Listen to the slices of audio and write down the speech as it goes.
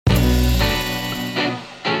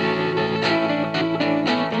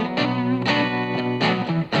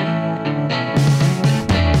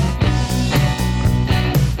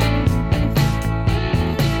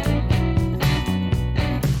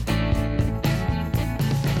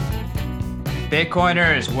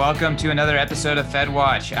Bitcoiners, welcome to another episode of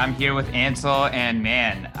FedWatch. I'm here with Ansel, and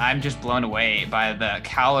man, I'm just blown away by the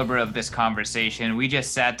caliber of this conversation. We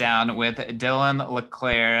just sat down with Dylan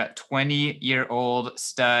LeClaire, 20-year-old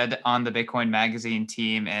stud on the Bitcoin Magazine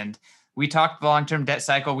team, and we talked the long-term debt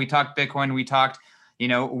cycle, we talked Bitcoin, we talked,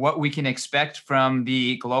 what we can expect from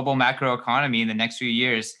the global macro economy in the next few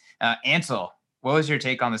years. Ansel, what was your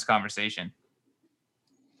take on this conversation?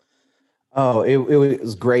 Oh, it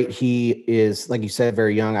was great. He is, like you said,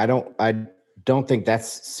 very young. I don't think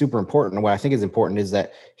that's super important. What I think is important is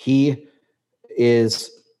that he is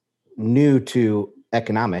new to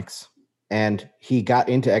economics and he got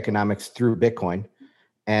into economics through Bitcoin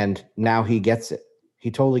and now he gets it. He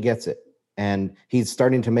totally gets it. And he's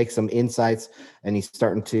starting to make some insights and he's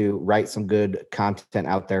starting to write some good content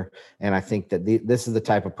out there. And I think that this is the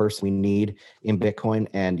type of person we need in Bitcoin.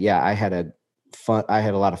 And yeah, I had a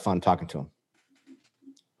lot of fun talking to him.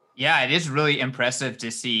 Yeah, it is really impressive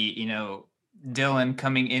to see, Dylan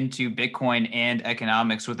coming into Bitcoin and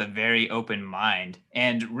economics with a very open mind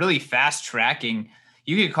and really fast tracking.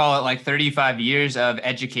 You could call it like 35 years of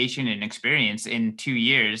education and experience in 2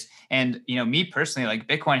 years. And, me personally, like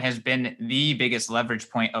Bitcoin has been the biggest leverage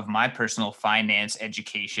point of my personal finance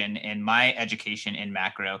education and my education in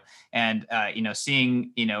macro. And,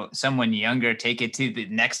 seeing, someone younger take it to the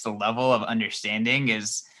next level of understanding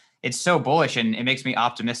it's so bullish, and it makes me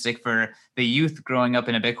optimistic for the youth growing up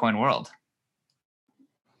in a Bitcoin world.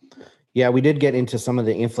 Yeah, we did get into some of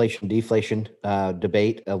the inflation deflation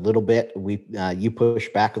debate a little bit. You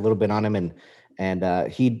pushed back a little bit on him, and I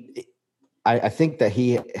think that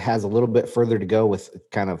he has a little bit further to go with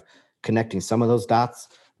kind of connecting some of those dots.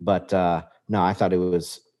 But no, I thought it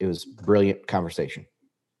was brilliant conversation.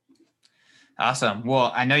 Awesome.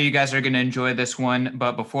 Well, I know you guys are going to enjoy this one,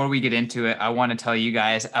 but before we get into it, I want to tell you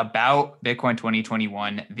guys about Bitcoin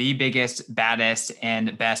 2021, the biggest, baddest,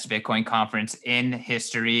 and best Bitcoin conference in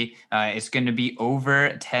history. It's going to be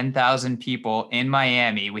over 10,000 people in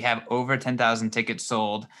Miami. We have over 10,000 tickets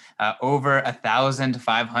sold, over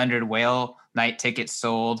 1,500 whale night tickets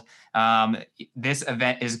sold. This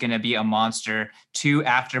event is going to be a monster. 2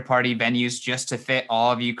 after party venues just to fit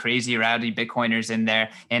all of you crazy rowdy Bitcoiners in there.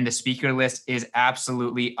 And the speaker list is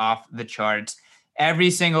absolutely off the charts.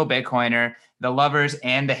 Every single Bitcoiner, the lovers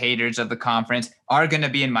and the haters of the conference, are going to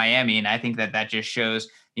be in Miami. And I think that just shows,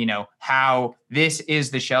 how this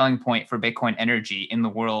is the Schelling point for Bitcoin energy in the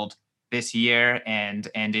world this year and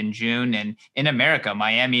in June. And in America,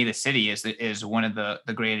 Miami, the city, is one of the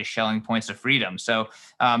greatest Schelling points of freedom. So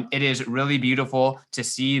it is really beautiful to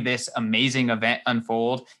see this amazing event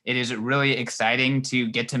unfold. It is really exciting to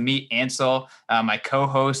get to meet Ansel, my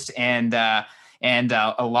co-host and a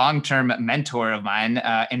long-term mentor of mine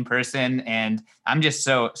in person. And I'm just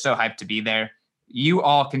so hyped to be there. You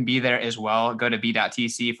all can be there as well. Go to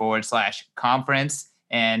b.tc/conference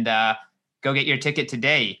and go get your ticket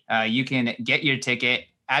today. You can get your ticket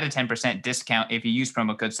at a 10% discount if you use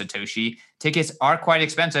promo code Satoshi. Tickets are quite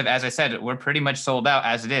expensive. As I said, we're pretty much sold out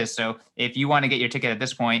as it is. So if you want to get your ticket at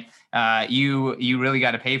this point, you really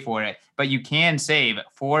got to pay for it. But you can save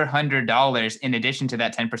 $400 in addition to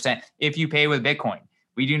that 10% if you pay with Bitcoin.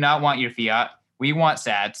 We do not want your fiat. We want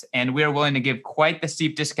sats, and we're willing to give quite the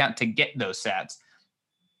steep discount to get those sats.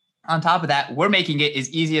 On top of that, we're making it as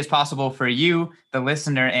easy as possible for you, the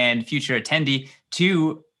listener and future attendee,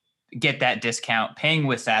 to get that discount, paying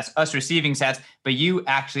with sats, us receiving sats, but you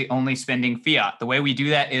actually only spending fiat. The way we do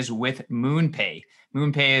that is with MoonPay.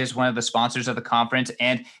 MoonPay is one of the sponsors of the conference,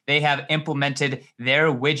 and they have implemented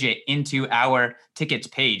their widget into our tickets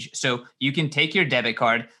page. So you can take your debit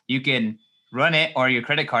card, you can run it, or your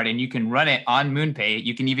credit card, and you can run it on MoonPay.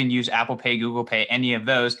 You can even use Apple Pay, Google Pay, any of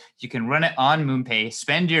those. You can run it on MoonPay,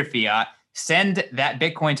 spend your fiat, send that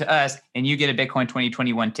Bitcoin to us, and you get a Bitcoin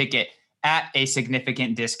 2021 ticket at a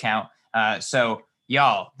significant discount. So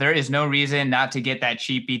y'all, there is no reason not to get that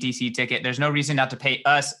cheap BTC ticket. There's no reason not to pay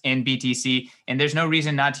us in BTC, and there's no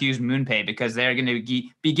reason not to use MoonPay because they're going to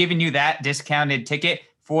be giving you that discounted ticket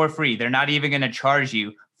for free. They're not even going to charge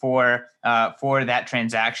you for that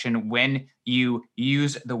transaction when you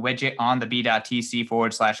use the widget on the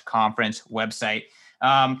b.tc/conference website.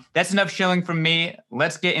 That's enough shilling from me.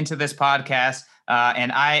 Let's get into this podcast.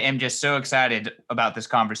 And I am just so excited about this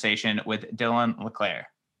conversation with Dylan LeClaire.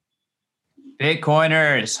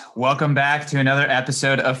 Bitcoiners, welcome back to another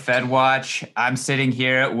episode of FedWatch. I'm sitting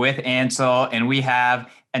here with Ansel, and we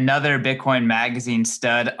have another Bitcoin Magazine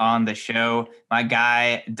stud on the show, my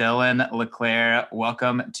guy, Dylan LeClaire.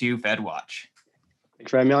 Welcome to FedWatch.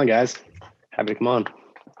 Thanks for having me on, guys. Happy to come on.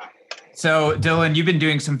 So, Dylan, you've been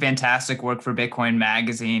doing some fantastic work for Bitcoin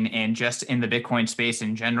Magazine and just in the Bitcoin space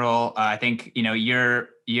in general. I think your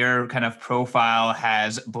kind of profile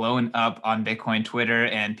has blown up on Bitcoin Twitter,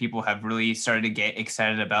 and people have really started to get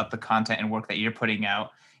excited about the content and work that you're putting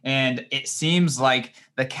out. And it seems like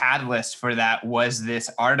the catalyst for that was this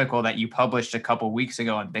article that you published a couple weeks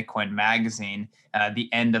ago on Bitcoin Magazine, the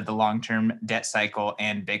end of the long-term debt cycle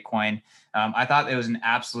and Bitcoin. I thought it was an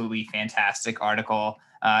absolutely fantastic article.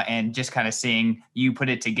 And just kind of seeing you put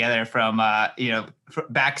it together from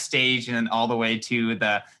backstage and then all the way to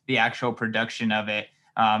the actual production of it.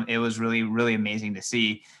 It was really, really amazing to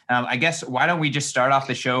see. I guess why don't we just start off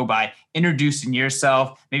the show by introducing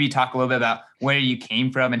yourself, maybe talk a little bit about where you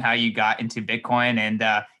came from and how you got into Bitcoin, and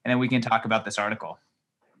then we can talk about this article.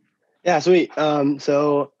 Yeah, sweet.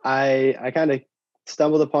 So I kind of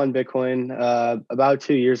stumbled upon Bitcoin about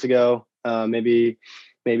 2 years ago, maybe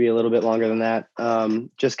a little bit longer than that.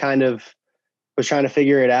 Just kind of was trying to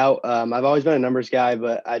figure it out. I've always been a numbers guy,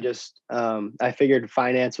 but I figured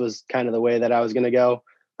finance was kind of the way that I was going to go.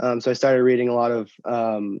 So I started reading a lot of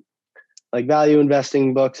like value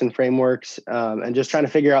investing books and frameworks, and just trying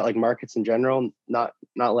to figure out like markets in general, not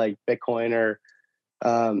like Bitcoin or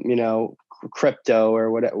crypto or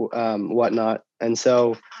whatnot. And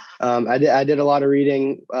so I did a lot of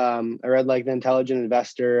reading. I read like The Intelligent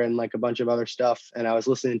Investor and like a bunch of other stuff. And I was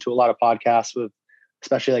listening to a lot of podcasts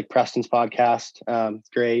especially like Preston's podcast. It's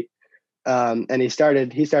great. And he started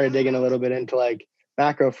digging a little bit into like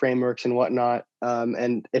macro frameworks and whatnot.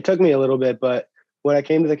 And it took me a little bit, but what I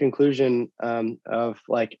came to the conclusion of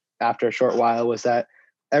like after a short while was that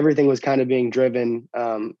everything was kind of being driven,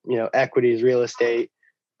 equities, real estate,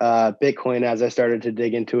 Bitcoin. As I started to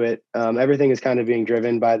dig into it, everything is kind of being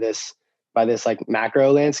driven by this like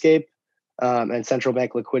macro landscape, and central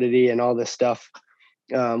bank liquidity and all this stuff,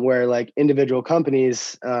 where like individual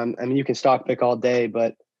companies, you can stock pick all day,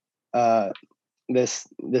 but this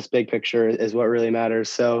big picture is what really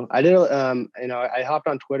matters. So I did, I hopped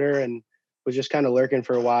on Twitter and was just kind of lurking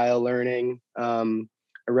for a while, learning. I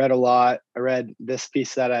read a lot. I read this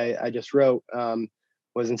piece that I just wrote,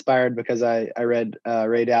 was inspired because I read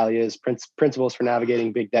Ray Dalio's Principles for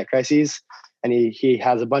Navigating Big Debt Crises. And he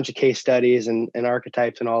has a bunch of case studies and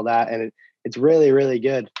archetypes and all that. And it's really, really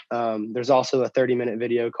good. There's also a 30-minute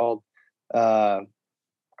video called How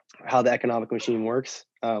the Economic Machine Works,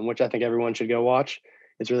 which I think everyone should go watch.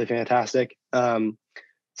 It's really fantastic.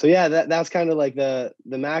 So yeah, that's kind of like the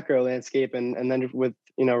macro landscape. And then with,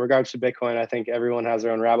 regards to Bitcoin, I think everyone has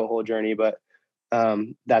their own rabbit hole journey, but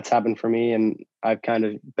that's happened for me. And I've kind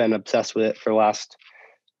of been obsessed with it for the last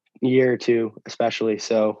year or two, especially.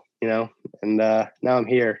 So, and now I'm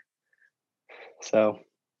here. So.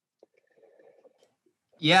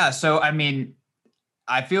 Yeah. So,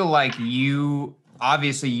 I feel like you've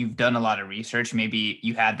done a lot of research. Maybe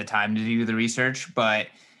you had the time to do the research, but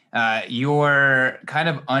your kind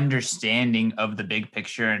of understanding of the big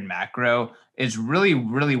picture and macro is really,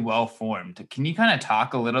 really well formed. Can you kind of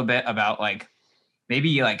talk a little bit about like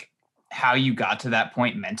maybe like how you got to that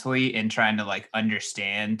point mentally in trying to like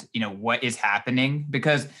understand, what is happening?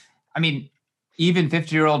 Because even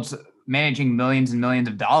 50-year-olds managing millions and millions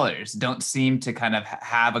of dollars don't seem to kind of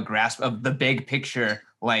have a grasp of the big picture,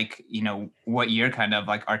 like, what you're kind of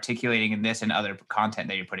like articulating in this and other content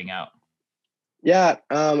that you're putting out. Yeah.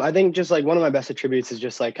 I think just like one of my best attributes is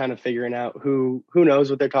just like kind of figuring out who knows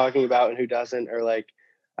what they're talking about and who doesn't, or like,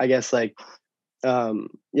 I guess like,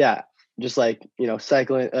 just like,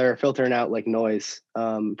 cycling or filtering out like noise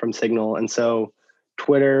from signal. And so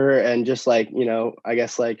Twitter and just like, I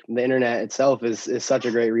guess like the internet itself is such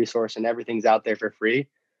a great resource and everything's out there for free.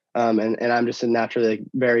 And I'm just a naturally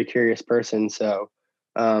very curious person. So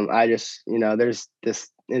I just, there's this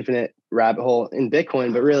infinite rabbit hole in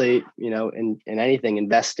Bitcoin, but really, in anything,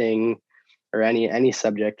 investing or any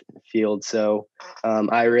subject field. So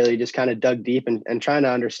I really just kind of dug deep and trying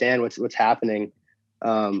to understand what's happening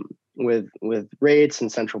with rates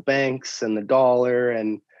and central banks and the dollar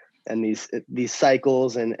and these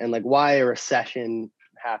cycles and like why a recession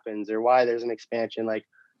happens or why there's an expansion. Like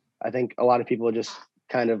I think a lot of people just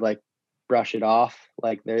kind of like brush it off.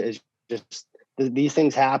 Like there is just these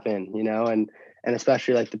things happen, and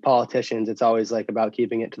especially like the politicians, it's always like about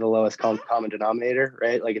keeping it to the lowest common denominator,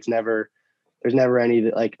 right? Like there's never any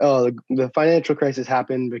like, oh, the financial crisis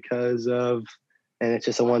happened because of, and it's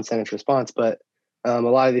just a one sentence response. But a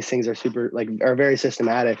lot of these things are very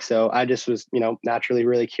systematic. So I just was, naturally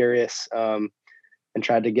really curious, and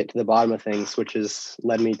tried to get to the bottom of things, which has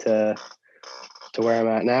led me to where I'm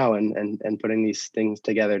at now and putting these things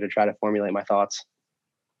together to try to formulate my thoughts.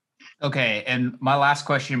 Okay, and my last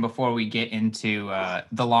question before we get into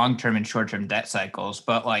the long-term and short-term debt cycles,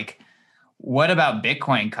 but like, what about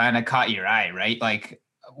Bitcoin kind of caught your eye, right? Like,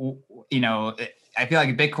 you know, I feel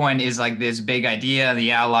like Bitcoin is like this big idea.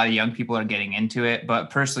 Yeah, a lot of young people are getting into it, but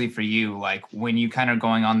personally for you, like when you kind of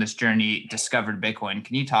going on this journey, discovered Bitcoin,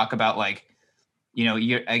 can you talk about like,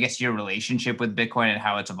 I guess your relationship with Bitcoin and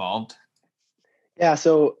how it's evolved? Yeah.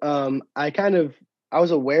 So I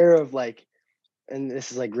was aware of like, and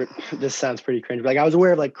this is like this sounds pretty cringe, but like I was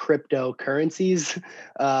aware of like cryptocurrencies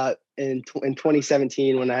in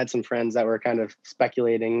 2017 when I had some friends that were kind of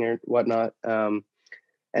speculating or whatnot.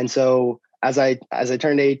 And so as I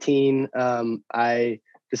turned 18, I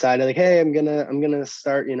decided like, hey, I'm gonna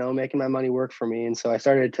start, making my money work for me. And so I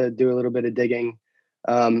started to do a little bit of digging.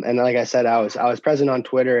 And like I said, I was present on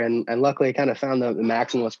Twitter, and luckily I kind of found the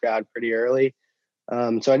maximalist crowd pretty early.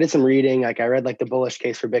 So I did some reading. Like I read like the bullish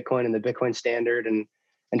case for Bitcoin and the Bitcoin Standard, and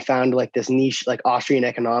found like this niche like Austrian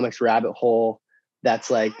economics rabbit hole that's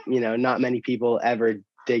like not many people ever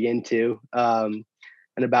dig into.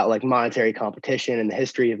 And about like monetary competition and the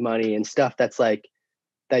history of money and stuff that's like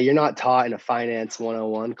that you're not taught in a finance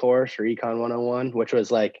 101 course or econ 101, which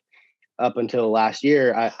was like up until last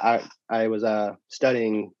year. I was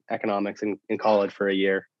studying economics in college for a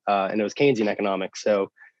year, and it was Keynesian economics.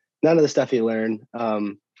 So none of the stuff you learn.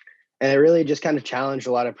 And it really just kind of challenged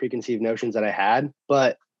a lot of preconceived notions that I had.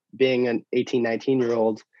 But being an 18,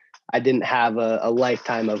 19-year-old, I didn't have a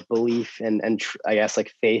lifetime of belief and I guess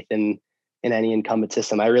like faith in any incumbent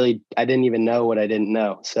system. I didn't even know what I didn't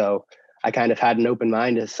know. So I kind of had an open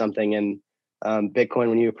mind to something. And Bitcoin,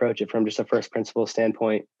 when you approach it from just a first principle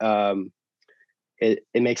standpoint, it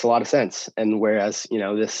makes a lot of sense. And whereas,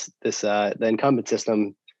 the incumbent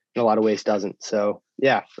system in a lot of ways doesn't. So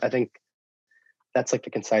yeah, I think that's like the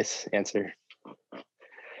concise answer.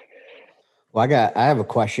 Well, I have a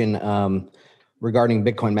question regarding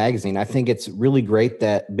Bitcoin Magazine. I think it's really great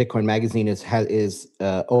that Bitcoin Magazine is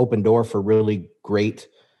open door for really great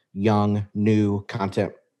young new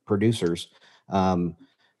content producers.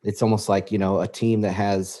 It's almost like a team that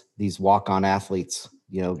has these walk-on athletes.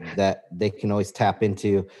 That they can always tap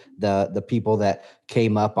into the people that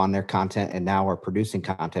came up on their content and now are producing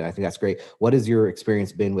content. I think that's great. What has your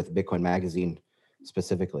experience been with Bitcoin Magazine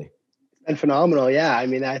specifically? And phenomenal. Yeah. I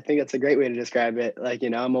mean, I think that's a great way to describe it. Like,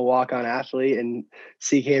 I'm a walk-on athlete, and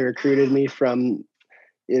CK recruited me from,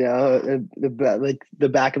 like the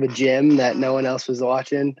back of a gym that no one else was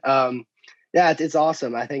watching. Yeah, it's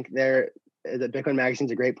awesome. I think the Bitcoin Magazine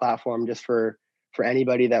is a great platform just for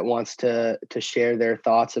anybody that wants to share their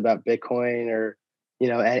thoughts about Bitcoin or,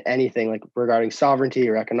 anything like regarding sovereignty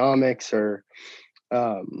or economics or,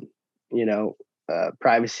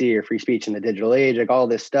 privacy or free speech in the digital age, like all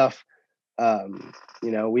this stuff.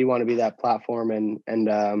 We want to be that platform, and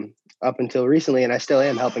up until recently, and I still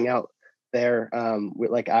am helping out there.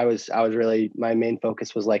 Like I was really, my main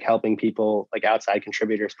focus was like helping people, like outside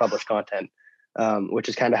contributors, publish content, which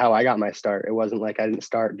is kind of how I got my start. It wasn't like I didn't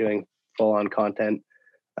start doing full on content.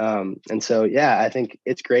 And so, yeah, I think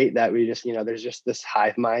it's great that we just, there's just this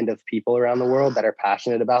hive mind of people around the world that are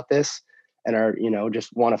passionate about this and are, just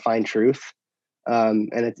want to find truth. And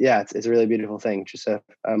it's a really beautiful thing, just a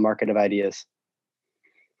market of ideas.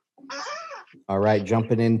 All right,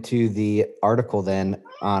 jumping into the article then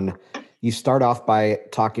you start off by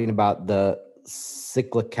talking about the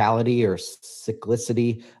cyclicality or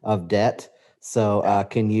cyclicity of debt. So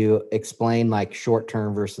can you explain like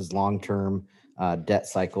short-term versus long-term debt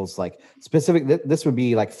cycles, like specific, this would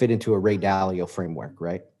be like fit into a Ray Dalio framework,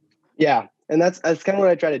 right? Yeah. And that's kind of what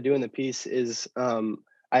I try to do in the piece is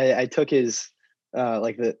I took his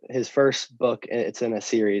his first book. It's in a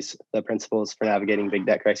series, The Principles for Navigating Big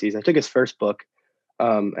Debt Crises. I took his first book,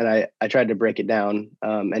 and I tried to break it down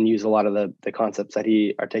and use a lot of the concepts that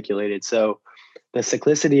he articulated. So the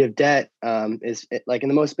cyclicity of debt is like in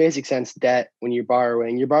the most basic sense, debt, when you're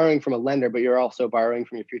borrowing from a lender, but you're also borrowing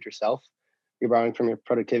from your future self. You're borrowing from your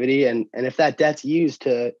productivity. And if that debt's used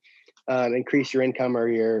to increase your income or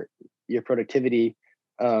your productivity,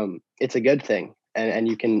 it's a good thing. And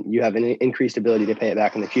you have an increased ability to pay it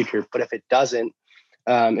back in the future. But if it doesn't,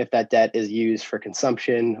 if that debt is used for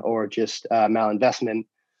consumption or just malinvestment,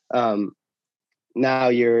 now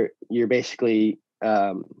you're basically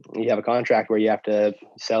you have a contract where you have to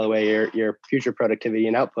sell away your future productivity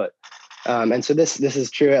and output. And so this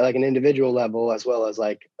is true at like an individual level as well as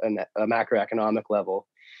like a macroeconomic level.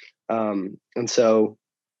 And so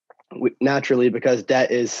naturally, because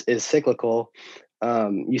debt is cyclical,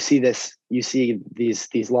 you see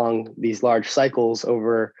these large cycles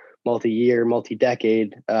over multi-year,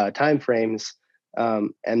 multi-decade timeframes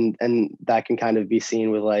And that can kind of be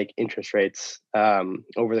seen with like interest rates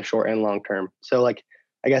over the short and long term. So like,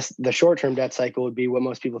 I guess the short-term debt cycle would be what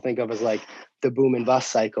most people think of as like the boom and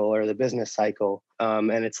bust cycle or the business cycle.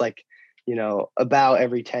 And it's like, about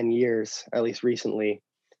every 10 years, at least recently.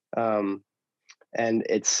 And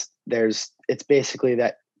it's basically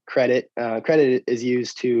that credit is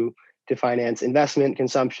used to finance investment,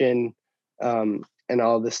 consumption, and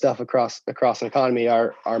all this stuff across an economy.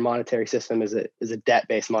 Our monetary system is a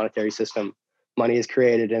debt-based monetary system. Money is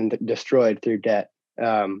created and destroyed through debt.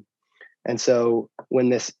 And so when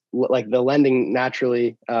this, like the lending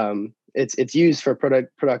naturally, it's used for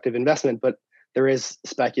productive investment, but there is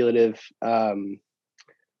speculative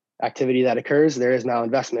activity that occurs. There is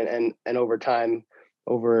malinvestment, and over time,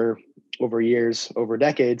 over years, over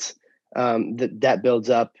decades, the debt builds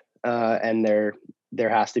up, and there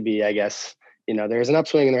has to be, I guess, there's an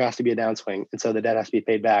upswing and there has to be a downswing, and so the debt has to be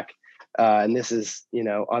paid back. And this is,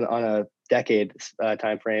 on a decade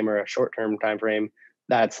time frame or a short-term time frame.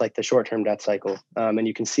 That's like the short-term debt cycle. And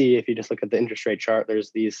you can see, if you just look at the interest rate chart,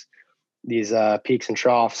 there's these peaks and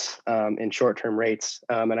troughs in short-term rates.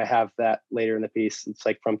 And I have that later in the piece. It's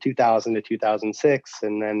like from 2000 to 2006,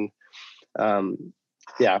 and then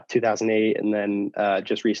 2008, and then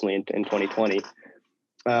just recently in 2020.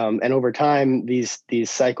 And over time, these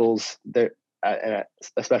cycles,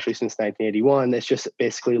 especially since 1981, it's just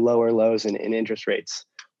basically lower lows in interest rates.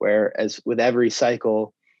 Whereas with every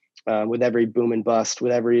cycle, with every boom and bust,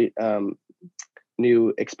 with every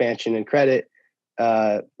new expansion in credit,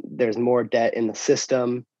 there's more debt in the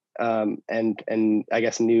system, and I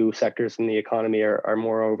guess new sectors in the economy are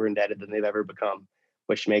more over indebted than they've ever become,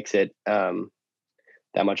 which makes it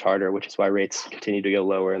that much harder. Which is why rates continue to go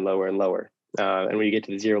lower and lower and lower. And when you get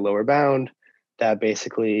to the zero lower bound, that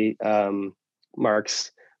basically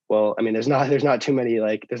marks. Well, I mean, there's not too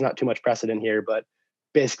much precedent here, but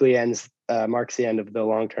basically marks the end of the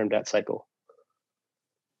long-term debt cycle.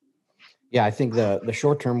 Yeah, I think the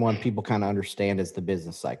short-term one people kind of understand is the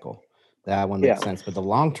business cycle. That one makes sense, but the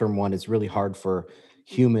long-term one is really hard for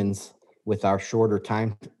humans with our shorter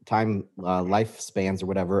time lifespans or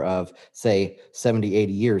whatever of, say, 70,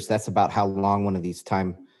 80 years. That's about how long one of these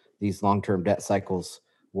long-term debt cycles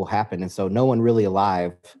will happen. And so no one really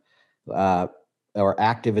alive or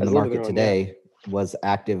active in the market today was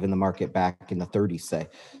active in the market back in the 30s, say.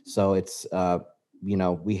 So it's,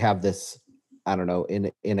 we have this, I don't know,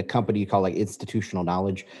 in a company you call like institutional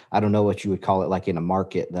knowledge. I don't know what you would call it like in a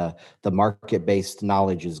market. The market-based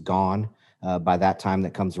knowledge is gone by that time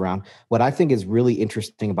that comes around. What I think is really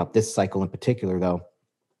interesting about this cycle in particular, though,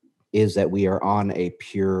 is that we are on a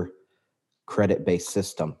pure credit-based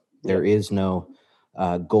system. There is no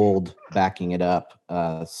gold backing it up.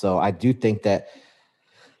 So I do think that,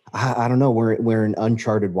 I don't know, we're in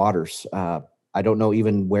uncharted waters. I don't know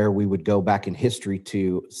even where we would go back in history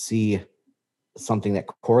to see something that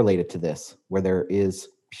correlated to this, where there is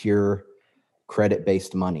pure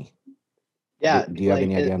credit-based money. Yeah. Do you have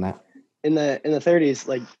any idea on that? In the 30s,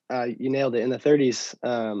 like you nailed it. In the 30s,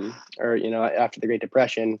 or after the Great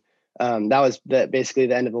Depression, that was basically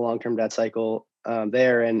the end of the long-term debt cycle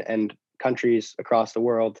there, and countries across the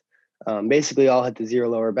world basically all hit the zero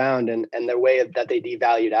lower bound, and the way that they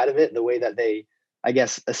devalued out of it, the way that they, I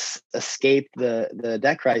guess, escaped the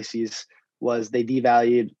debt crises was they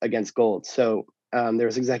devalued against gold. So there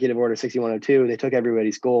was Executive Order 6102. They took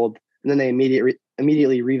everybody's gold, and then they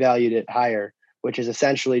immediately revalued it higher, which is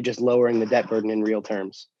essentially just lowering the debt burden in real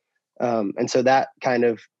terms. And so that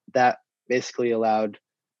basically allowed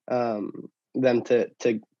them to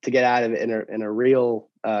get out of it in a real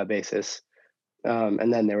basis.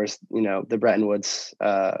 And then there was, the Bretton Woods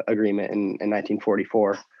agreement in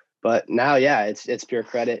 1944. But now, it's pure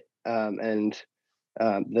credit, and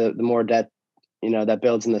the more debt that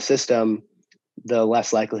builds in the system, the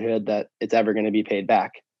less likelihood that it's ever going to be paid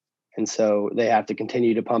back. And so they have to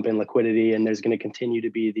continue to pump in liquidity, and there's going to continue to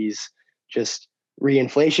be these just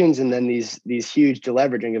reinflations, and then these huge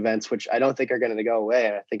deleveraging events, which I don't think are going to go away.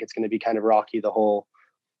 I think it's going to be kind of rocky the whole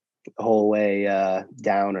way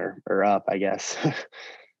down or up, I guess.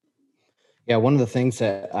 Yeah, one of the things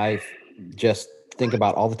that I just think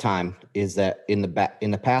about all the time is that in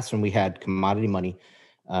the past, when we had commodity money,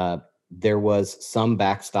 there was some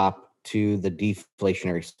backstop to the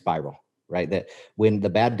deflationary spiral, right? That when the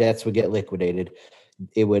bad debts would get liquidated,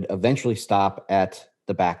 it would eventually stop at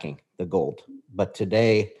the backing, the gold. But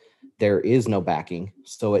today there is no backing,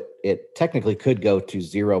 so it technically could go to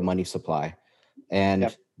zero money supply,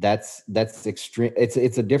 and that's extreme.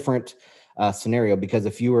 It's a different scenario, because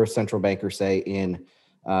if you were a central banker, say in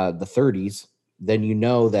the 30s, then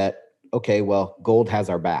that, okay, well, gold has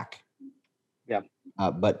our back. Yeah.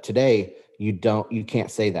 But today you can't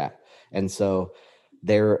say that. And so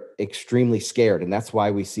they're extremely scared. And that's why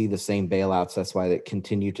we see the same bailouts. That's why they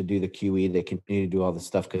continue to do the QE. They continue to do all this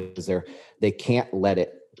stuff because they can't let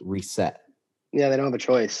it reset. Yeah, they don't have a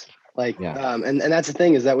choice. Like, Yeah. And that's the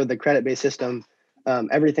thing, is that with the credit-based system,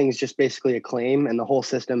 everything's just basically a claim, and the whole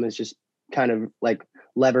system is just kind of like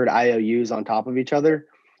levered IOUs on top of each other.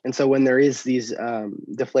 And so when there is these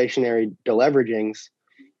deflationary deleveragings,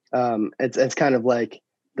 it's kind of like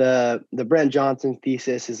the Brent Johnson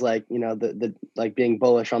thesis is like, the like being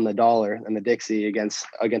bullish on the dollar and the Dixie against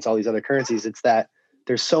all these other currencies. It's that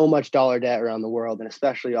there's so much dollar debt around the world, and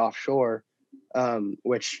especially offshore,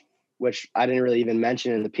 which I didn't really even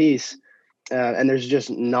mention in the piece. And there's just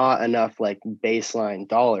not enough like baseline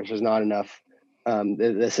dollars. There's not enough.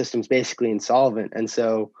 The system's basically insolvent, and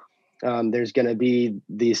so there's going to be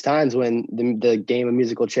these times when the game of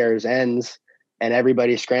musical chairs ends, and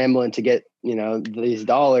everybody's scrambling to get these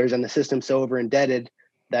dollars, and the system's so over indebted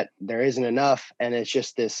that there isn't enough, and it's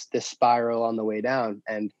just this spiral on the way down.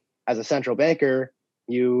 And as a central banker,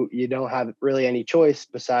 you don't have really any choice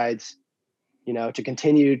besides to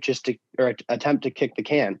continue or attempt to kick the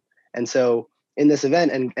can. And so in this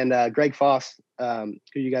event, and Greg Foss, who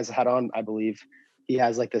you guys had on, I believe, he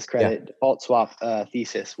has like this credit default swap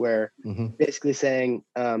thesis where basically saying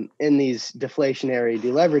in these deflationary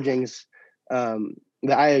deleveragings,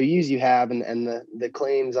 the IOUs you have and the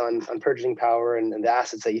claims on purchasing power and the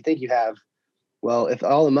assets that you think you have, well, if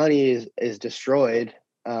all the money is destroyed,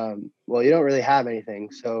 well, you don't really have anything.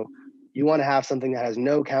 So you want to have something that has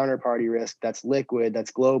no counterparty risk, that's liquid,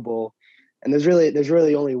 that's global. And there's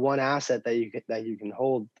really only one asset that you can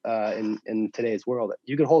hold in today's world.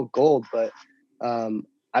 You can hold gold, but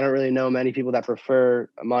I don't really know many people that prefer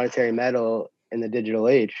a monetary metal in the digital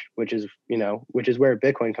age, which is where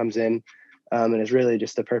Bitcoin comes in, and is really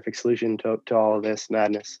just the perfect solution to all of this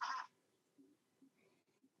madness.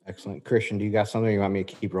 Excellent. Christian, do you got something, or you want me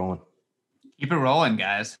to keep rolling? Keep it rolling,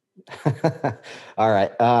 guys. All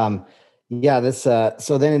right.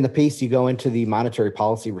 So then in the piece, you go into the monetary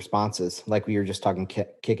policy responses, like we were just talking,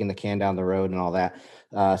 kicking the can down the road and all that.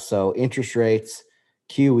 So interest rates,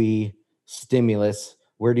 QE, stimulus.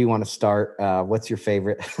 Where do you want to start? What's your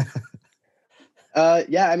favorite?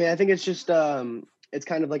 Yeah, I mean, I think it's just it's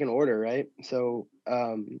kind of like an order, right? So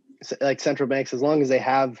like central banks, as long as they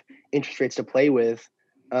have interest rates to play with,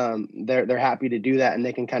 they're happy to do that, and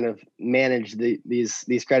they can kind of manage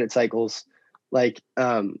these credit cycles. Like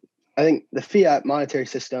I think the fiat monetary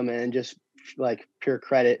system and just like pure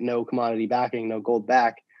credit, no commodity backing, no gold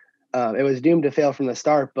back, it was doomed to fail from the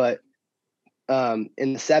start. But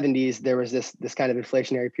in the 70s, there was this kind of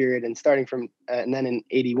inflationary period, and starting from and then in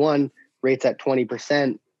 81, rates at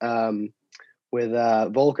 20%, with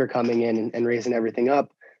Volcker coming in and raising everything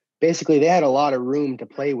up. Basically, they had a lot of room to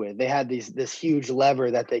play with. They had this huge lever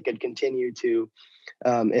that they could continue to,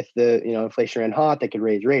 if the inflation ran hot, they could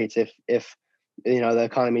raise rates. If the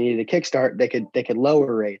economy needed a kickstart, they could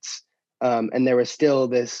lower rates. And there was still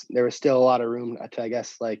a lot of room to, I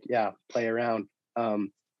guess, play around.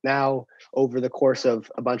 Now, over the course of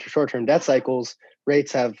a bunch of short-term debt cycles,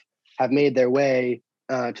 rates have made their way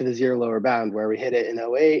to the zero lower bound, where we hit it in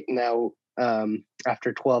 08. Now,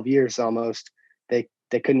 after 12 years almost,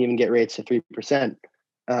 they couldn't even get rates to 3%.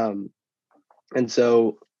 And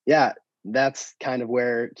so, yeah, that's kind of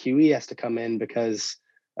where QE has to come in, because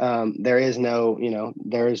there is no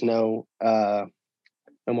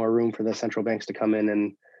more room for the central banks to come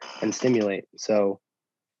in and stimulate. So,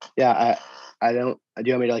 yeah, I don't. Do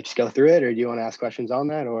you want me to just go through it, or do you want to ask questions on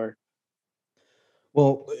that, or?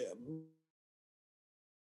 Well,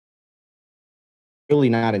 really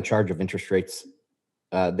not in charge of interest rates.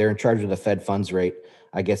 They're in charge of the Fed funds rate,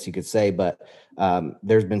 I guess you could say. But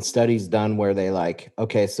there's been studies done where they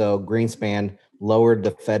so Greenspan lowered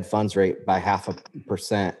the Fed funds rate by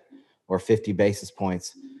 0.5% or 50 basis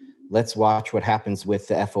points. Let's watch what happens with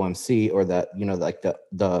the FOMC or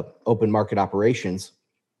the open market operations.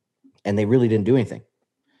 And they really didn't do anything.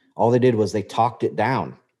 All they did was they talked it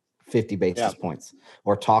down 50 basis points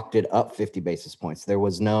or talked it up 50 basis points. There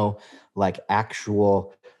was no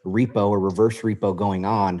actual repo or reverse repo going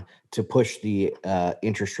on to push the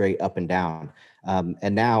interest rate up and down.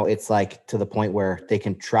 And now it's to the point where they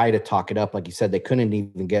can try to talk it up. Like you said, they couldn't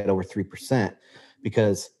even get over 3%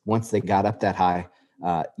 because once they got up that high,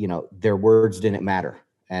 their words didn't matter.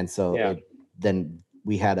 And so then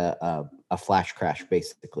we had a flash crash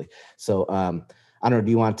basically. So I don't know.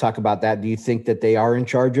 Do you want to talk about that? Do you think that they are in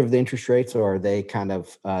charge of the interest rates, or are they kind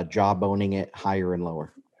of jawboning it higher and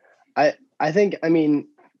lower? I think,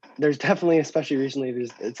 there's definitely, especially recently,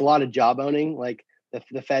 it's a lot of jawboning. Like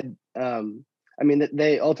the Fed, I I mean,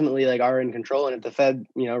 they ultimately like are in control. And if the Fed,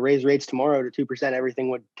 raise rates tomorrow to 2%, everything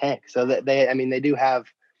would tank. So that they do have,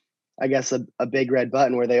 I guess, a big red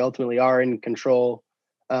button where they ultimately are in control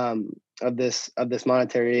of this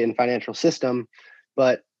monetary and financial system.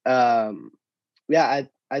 But yeah,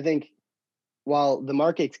 I think while the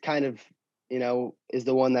market's kind of, is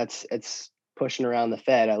the one it's pushing around the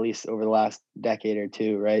Fed, at least over the last decade or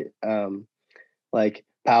two, right? Like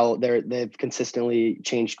Powell, they've consistently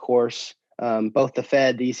changed course. Both the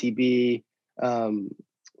Fed, the ECB,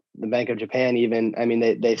 the Bank of Japan, even. I mean,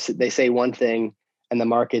 they say one thing, and the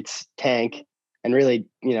markets tank, and really,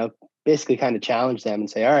 basically kind of challenge them and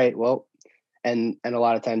say, all right, well, and a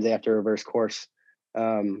lot of times they have to reverse course.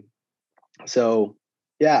 So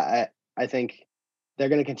yeah, I think they're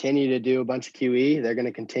going to continue to do a bunch of QE. They're going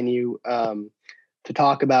to continue to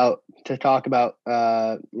talk about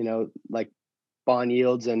like bond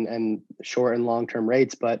yields and short and long term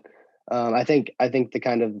rates. But I think the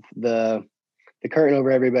kind of the curtain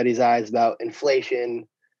over everybody's eyes about inflation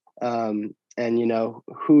and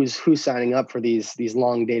who's signing up for these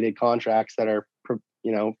long dated contracts that are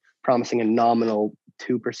promising a nominal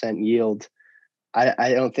 2% yield.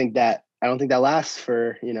 I don't think that lasts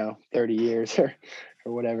for 30 years or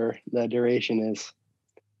whatever the duration is.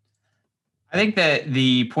 I think that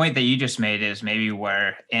the point that you just made is maybe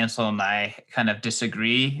where Ansel and I kind of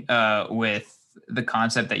disagree with the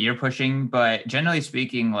concept that you're pushing. But generally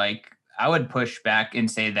speaking, like, I would push back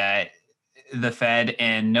and say that the Fed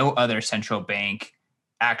and no other central bank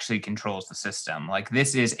actually controls the system. Like,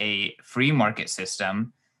 this is a free market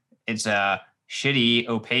system. It's a shitty,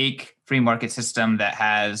 opaque free market system that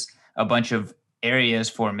has a bunch of areas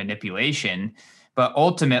for manipulation. But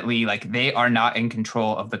ultimately, like, they are not in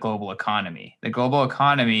control of the global economy. The global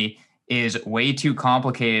economy is way too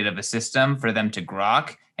complicated of a system for them to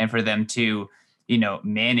grok and for them to,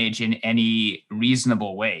 manage in any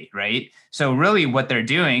reasonable way, right? So really what they're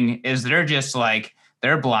doing is they're just like,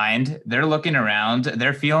 they're blind, they're looking around,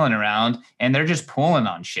 they're feeling around, and they're just pulling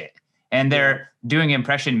on shit. And they're doing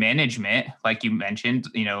impression management, like you mentioned,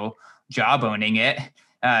 job owning it.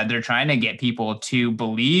 They're trying to get people to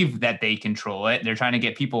believe that they control it. They're trying to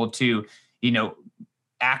get people to,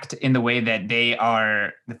 act in the way that they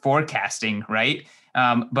are forecasting, right?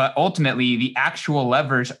 But ultimately, the actual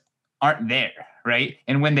levers aren't there, right?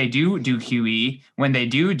 And when they do QE, when they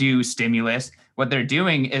do stimulus, what they're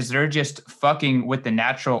doing is they're just fucking with the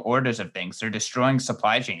natural orders of things. They're destroying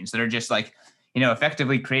supply chains. They're just like,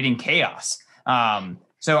 effectively creating chaos.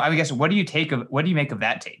 So I guess, what do you make of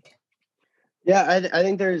that take? Yeah, I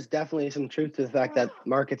think there's definitely some truth to the fact that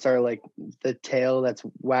markets are like the tail that's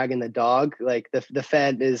wagging the dog. Like the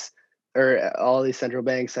Fed is, or all these central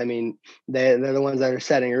banks. I mean, they're the ones that are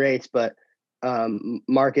setting rates, but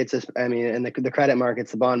markets, and the credit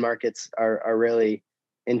markets, the bond markets are really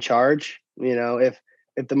in charge.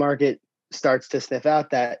 If the market starts to sniff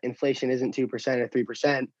out that inflation isn't 2% or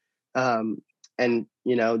 3%, and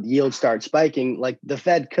yields start spiking, like the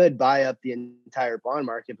Fed could buy up the entire bond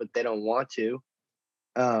market, but they don't want to.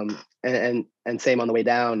 And same on the way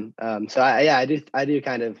down. So I do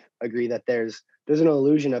kind of agree that there's an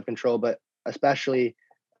illusion of control, but especially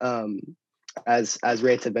as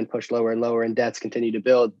rates have been pushed lower and lower and debts continue to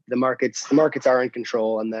build, the markets are in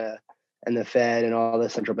control, and the Fed and all the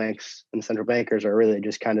central banks and central bankers are really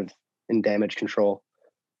just kind of in damage control.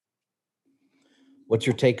 What's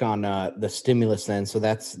your take on the stimulus then? So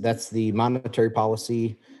that's the monetary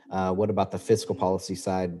policy. What about the fiscal policy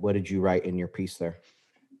side? What did you write in your piece there?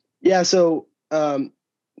 Yeah, so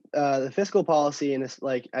the fiscal policy, and it's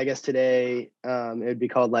like, I guess today it would be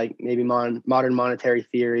called like maybe modern monetary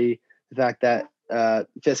theory. The fact that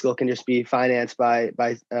fiscal can just be financed by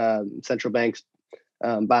central banks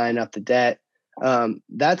buying up the debt.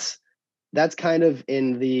 That's kind of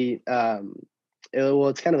in the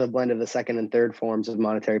it's kind of a blend of the second and third forms of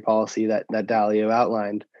monetary policy that Dalio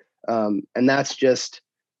outlined, and that's just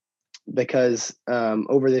because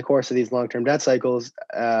over the course of these long-term debt cycles,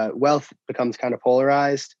 wealth becomes kind of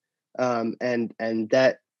polarized, and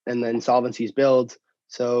debt and then insolvencies build.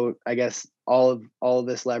 So I guess all of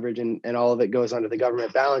this leverage and all of it goes onto the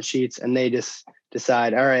government balance sheets, and they just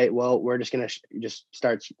decide, all right, well, we're just going to just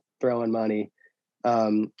start throwing money.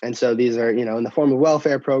 And so these are, in the form of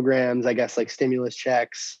welfare programs, I guess, like stimulus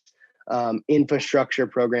checks, infrastructure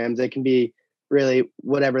programs. They can be really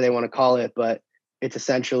whatever they want to call it, but it's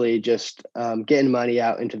essentially just getting money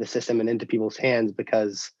out into the system and into people's hands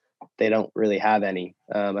because they don't really have any,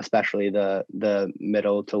 especially the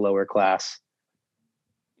middle to lower class.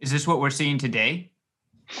 Is this what we're seeing today?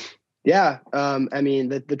 Yeah. I mean,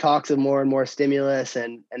 the talks of more and more stimulus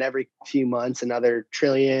and every few months, another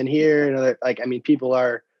trillion here, another, like, I mean, people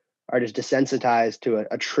are just desensitized to a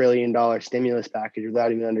 $1 trillion stimulus package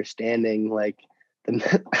without even understanding like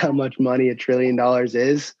how much money $1 trillion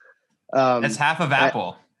is. That's half of I,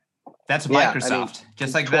 Apple. That's yeah. I mean, Microsoft,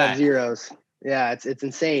 just like 12 that. zeros. Yeah. It's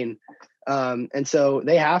insane. And so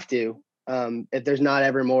they have to, if there's not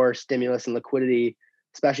ever more stimulus and liquidity,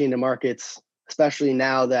 especially into markets, especially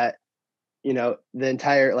now that, the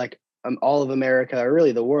entire, like, all of America, or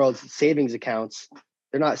really the world's savings accounts,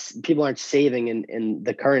 people aren't saving in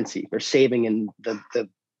the currency. They're saving in the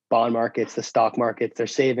bond markets, the stock markets. They're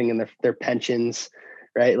saving in their pensions,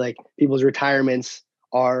 right? Like, people's retirements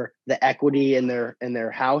are the equity in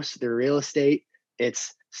their house, their real estate.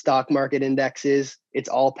 It's stock market indexes. It's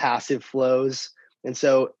all passive flows. And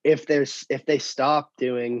so if they stop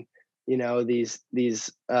doing, these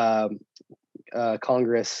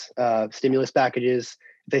Congress stimulus packages,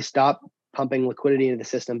 if they stop pumping liquidity into the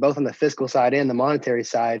system, both on the fiscal side and the monetary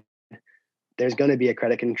side, there's going to be a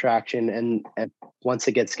credit contraction. And once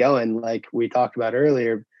it gets going, like we talked about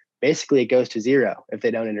earlier, basically it goes to zero if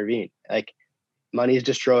they don't intervene. Like, money is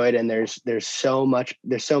destroyed, and there's so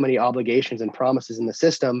many obligations and promises in the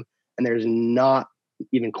system, and there's not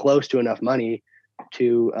even close to enough money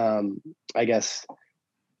to, I guess,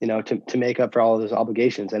 to make up for all of those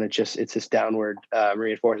obligations. And it's this downward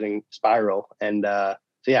reinforcing spiral. And so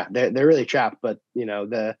yeah, they're really trapped. But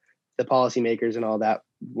the policymakers and all that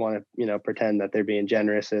want to pretend that they're being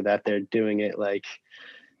generous, or that they're doing it like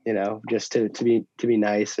just to be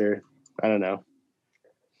nice, or I don't know.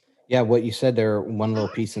 Yeah, what you said there, one little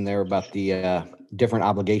piece in there about the different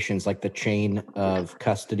obligations, like the chain of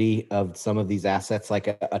custody of some of these assets, like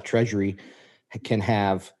a treasury can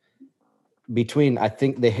have between, I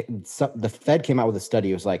think the Fed came out with a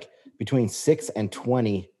study. It was like between 6 and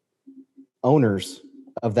 20 owners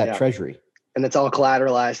of that treasury. And it's all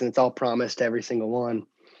collateralized, and it's all promised to every single one.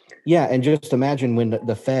 Yeah. And just imagine when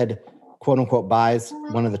the Fed, quote unquote, buys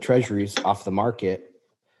one of the treasuries off the market,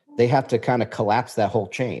 they have to kind of collapse that whole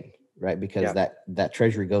chain, right? Because that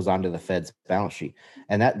treasury goes onto the Fed's balance sheet.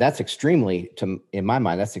 And that's extremely, in my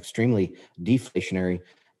mind, that's extremely deflationary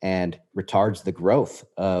and retards the growth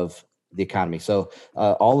of the economy. So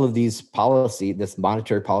all of these policy, this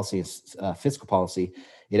monetary policy, fiscal policy,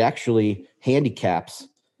 it actually handicaps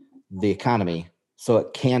the economy so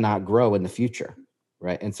it cannot grow in the future,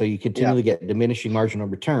 right? And so you continually get diminishing marginal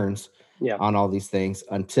returns on all these things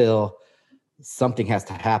until something has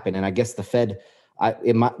to happen. And I guess the Fed,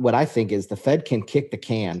 what I think is the Fed can kick the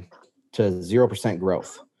can to 0%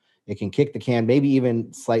 growth. It can kick the can, maybe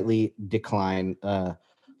even slightly decline,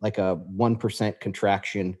 like a 1%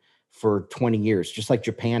 contraction for 20 years, just like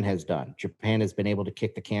Japan has done. Japan has been able to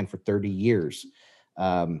kick the can for 30 years.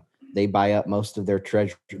 They buy up most of their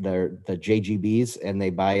treasure, the JGBs, and they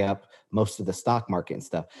buy up most of the stock market and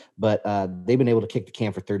stuff. But they've been able to kick the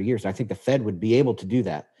can for 30 years. And I think the Fed would be able to do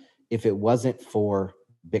that if it wasn't for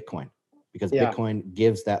Bitcoin, because Bitcoin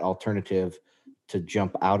gives that alternative to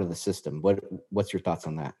jump out of the system. What's your thoughts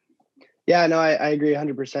on that? Yeah, no, I agree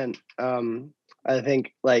 100%. I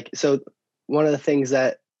think, like, so one of the things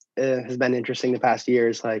that has been interesting the past year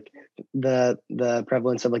is like the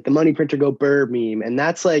prevalence of like the money printer go burr meme. And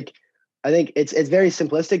that's like, I think it's very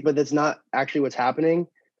simplistic, but that's not actually what's happening.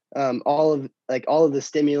 All of the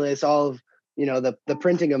stimulus, all of, the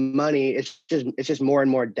printing of money, it's just more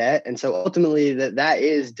and more debt. And so ultimately that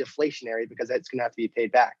is deflationary, because that's going to have to be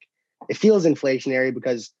paid back. It feels inflationary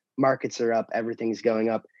because markets are up, everything's going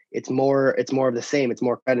up. It's more of the same. It's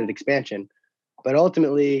more credit expansion, but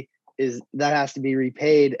ultimately that has to be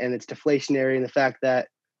repaid, and it's deflationary in the fact that,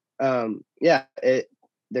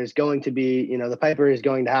 there's going to be, the piper is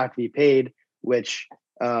going to have to be paid, which,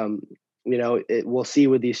 we'll see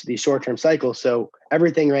with these short-term cycles. So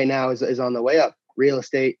everything right now is on the way up. Real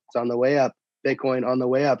estate is on the way up. Bitcoin on the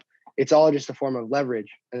way up. It's all just a form of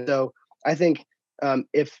leverage. And so I think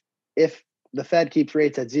if the Fed keeps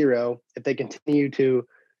rates at zero, if they continue to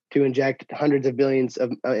inject hundreds of billions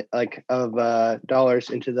of dollars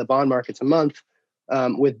into the bond markets a month,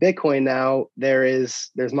 with Bitcoin now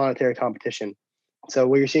there's monetary competition. So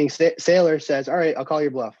what you're seeing, Saylor says, all right, I'll call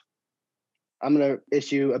your bluff. I'm going to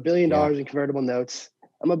issue $1 billion in convertible notes.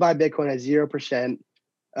 I'm going to buy Bitcoin at 0%.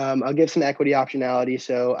 I'll give some equity optionality.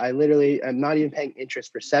 So I'm not even paying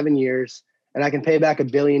interest for 7 years, and I can pay back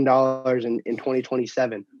 $1 billion in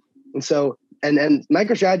 2027. And so, and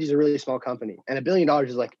MicroStrategy is a really small company, and $1 billion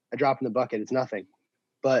is like a drop in the bucket. It's nothing.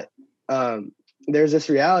 But there's this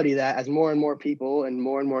reality that as more and more people and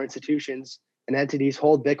more institutions and entities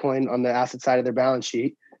hold Bitcoin on the asset side of their balance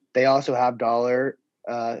sheet, they also have dollar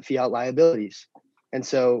fiat liabilities. And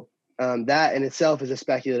so that in itself is a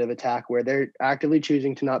speculative attack where they're actively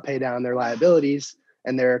choosing to not pay down their liabilities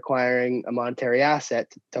and they're acquiring a monetary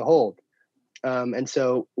asset to hold. And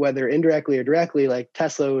so whether indirectly or directly, like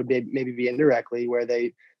Tesla would maybe be indirectly, where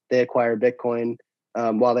they acquire Bitcoin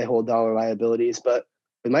while they hold dollar liabilities. But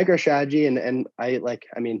with MicroStrategy and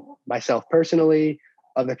I mean, myself personally,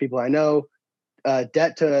 other people I know,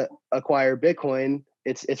 debt to acquire Bitcoin,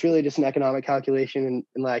 it's really just an economic calculation.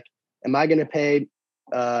 And like, am I going to pay?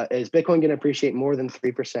 Is Bitcoin going to appreciate more than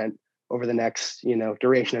 3% over the next,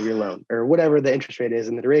 duration of your loan, or whatever the interest rate is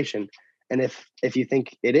in the duration? And if you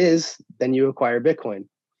think it is, then you acquire Bitcoin.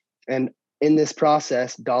 And in this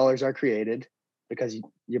process, dollars are created because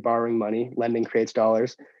you're borrowing money. Lending creates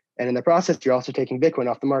dollars. And in the process, you're also taking Bitcoin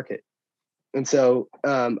off the market. And so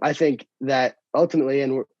I think that ultimately,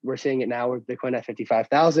 and we're seeing it now with Bitcoin at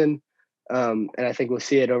 55,000. And I think we'll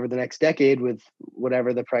see it over the next decade with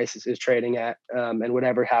whatever the price is trading at, and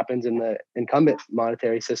whatever happens in the incumbent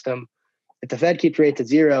monetary system. If the Fed keeps rates at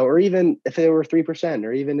 0, or even if it were 3%,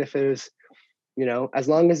 or even if it was, as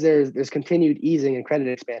long as there's continued easing and credit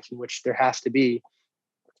expansion, which there has to be,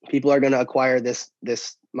 people are going to acquire this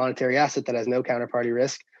monetary asset that has no counterparty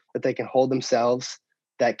risk, that they can hold themselves,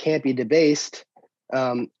 that can't be debased,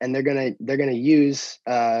 and they're gonna use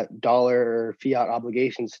dollar or fiat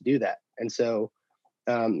obligations to do that. And so,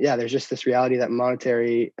 there's just this reality that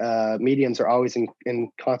monetary mediums are always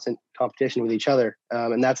in constant competition with each other,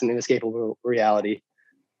 and that's an inescapable reality.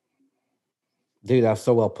 Dude, that's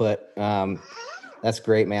so well put. That's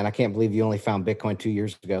great, man. I can't believe you only found Bitcoin 2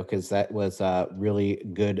 years ago, because that was a really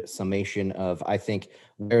good summation of, I think,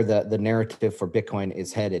 where the narrative for Bitcoin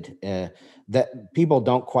is headed. That people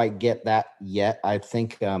don't quite get that yet. I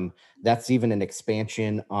think that's even an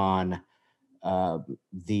expansion on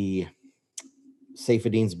the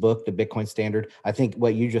Saifedean's book, The Bitcoin Standard. I think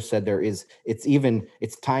what you just said there is,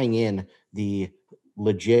 it's tying in the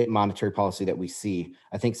legit monetary policy that we see.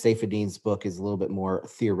 I think Saifedean's book is a little bit more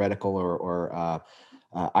theoretical or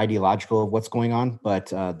ideological of what's going on, but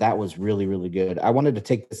that was really, really good. I wanted to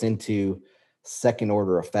take this into second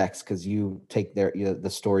order effects, because you take the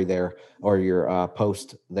story there, or your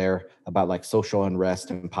post there about like social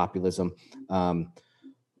unrest and populism.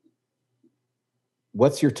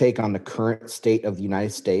 What's your take on the current state of the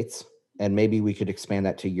United States? And maybe we could expand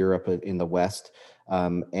that to Europe in the West.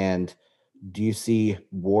 And do you see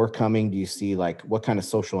war coming? Do you see, like, what kind of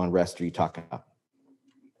social unrest are you talking about?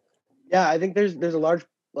 Yeah, I think there's a large,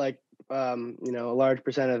 like, a large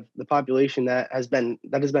percent of the population that has been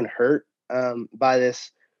hurt by this,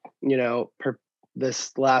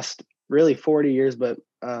 this last really 40 years, but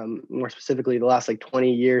more specifically the last like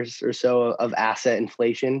 20 years or so of asset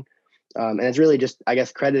inflation. And it's really just, I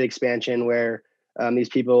guess, credit expansion, where these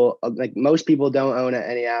people, like most people, don't own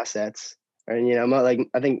any assets. And,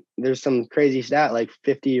 I think there's some crazy stat, like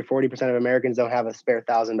 50 or 40% of Americans don't have a spare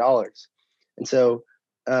 $1,000. And so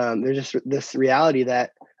there's just this reality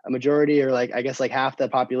that a majority, or like, I guess, like half the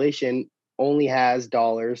population only has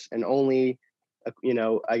dollars, and only,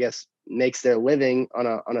 I guess, makes their living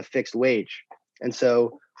on a fixed wage. And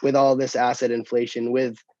so with all this asset inflation,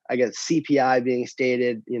 with, I guess, CPI being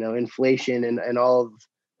stated, inflation and all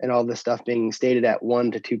this stuff being stated at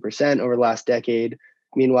 1% to 2% over the last decade.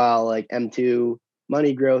 Meanwhile, like M2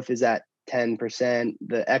 money growth is at 10%.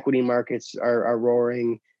 The equity markets are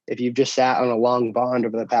roaring. If you've just sat on a long bond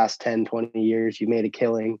over the past 10, 20 years, you've made a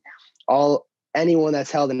killing. Anyone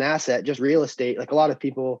that's held an asset, just real estate, like a lot of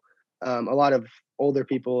people, a lot of older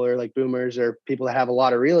people, or like boomers, or people that have a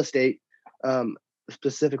lot of real estate,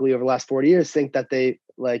 specifically over the last 40 years, think that they've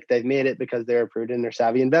made it because they're a prudent or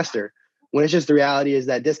savvy investor, when it's just, the reality is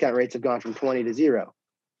that discount rates have gone from 20 to 0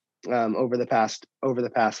 over the past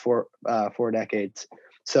 4 decades.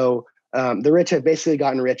 So the rich have basically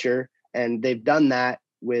gotten richer, and they've done that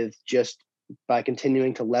with just by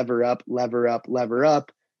continuing to lever up.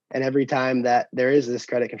 And every time that there is this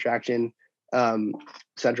credit contraction,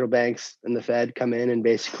 central banks and the Fed come in and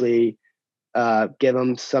basically give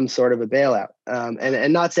them some sort of a bailout.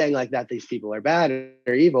 And not saying like that these people are bad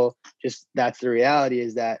or evil, just that's the reality,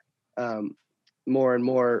 is that more and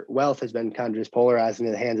more wealth has been kind of just polarized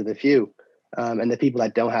into the hands of the few. And the people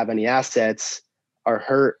that don't have any assets are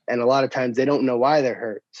hurt. And a lot of times they don't know why they're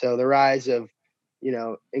hurt. So the rise of,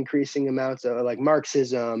 increasing amounts of like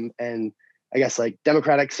Marxism, and I guess like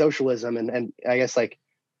democratic socialism, and I guess like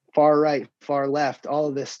far right, far left, all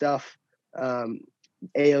of this stuff,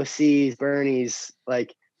 AOCs, Bernie's,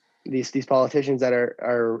 like these politicians that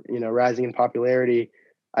are rising in popularity.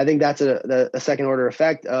 I think that's a second order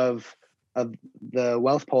effect of the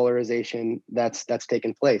wealth polarization that's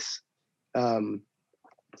taken place.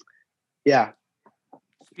 Yeah.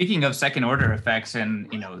 Speaking of second order effects and,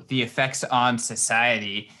 the effects on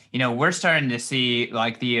society, we're starting to see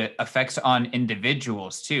like the effects on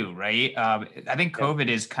individuals too, right? I think Yeah. COVID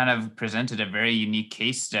has kind of presented a very unique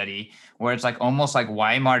case study where it's like almost like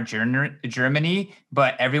Weimar Germany,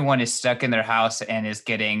 but everyone is stuck in their house and is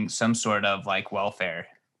getting some sort of like welfare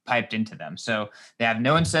piped into them. So they have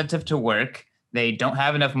no incentive to work. They don't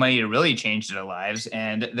have enough money to really change their lives.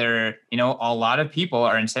 And a lot of people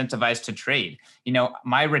are incentivized to trade.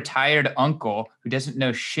 My retired uncle who doesn't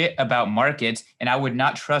know shit about markets, and I would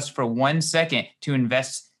not trust for 1 second to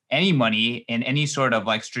invest any money in any sort of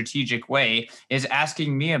like strategic way, is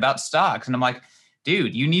asking me about stocks. And I'm like,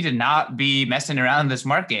 dude, you need to not be messing around in this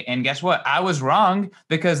market. And guess what? I was wrong,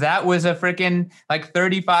 because that was a freaking like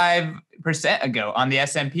 35% ago on the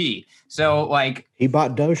S&P. So like, He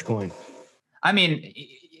bought Dogecoin. I mean,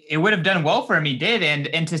 it would have done well for him. He did.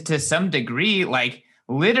 And to some degree, like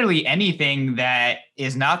literally anything that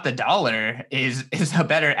is not the dollar is a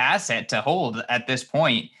better asset to hold at this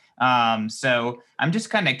point. So I'm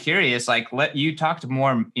just kind of curious, like let you talk to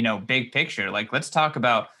more, big picture. Like, let's talk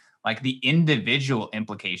about like the individual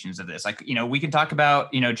implications of this. Like, we can talk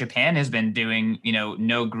about, Japan has been doing,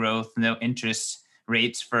 no growth, no interest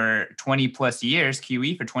rates for 20 plus years,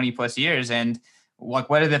 QE for 20 plus years. And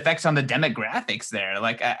like, what are the effects on the demographics there?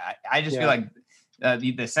 Like, I just feel like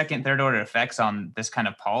the second, third order effects on this kind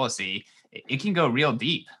of policy, it can go real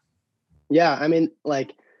deep. Yeah. I mean,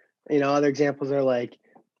 like, other examples are like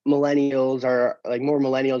more millennials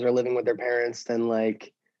are living with their parents than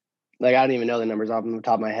like I don't even know the numbers off the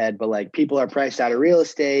top of my head, but like people are priced out of real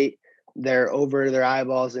estate. They're over their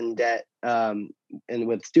eyeballs in debt, and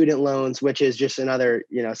with student loans, which is just another,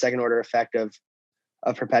 second order effect of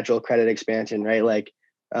perpetual credit expansion, right? Like,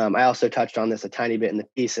 I also touched on this a tiny bit in the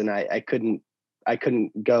piece, and I couldn't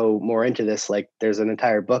go more into this. Like, there's an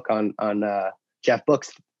entire book on Jeff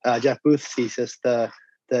Booth's thesis, the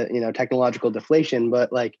technological deflation.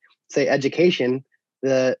 But like, say education,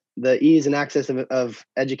 the ease and access of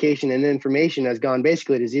education and information has gone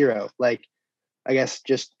basically to zero. Like, I guess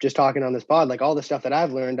just talking on this pod, like all the stuff that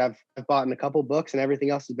I've learned, I've bought in a couple books, and everything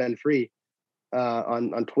else has been free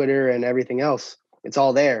on Twitter and everything else. It's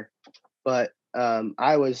all there. But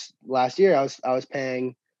last year I was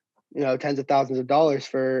paying tens of thousands of dollars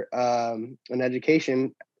for an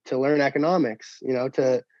education to learn economics,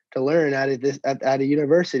 to learn at a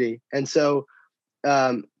university. And so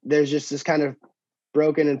there's just this kind of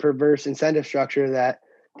broken and perverse incentive structure that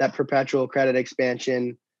perpetual credit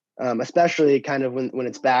expansion, especially kind of when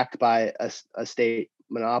it's backed by a state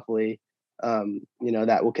monopoly,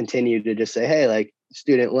 that will continue to just say, hey, like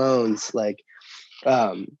student loans, like,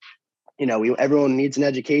 everyone needs an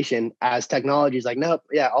education, as technology is like, nope,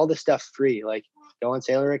 yeah, all this stuff's free. Like, go on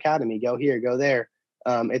Sailor Academy, go here, go there.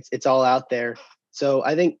 It's all out there. So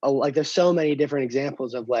I think like there's so many different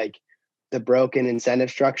examples of like the broken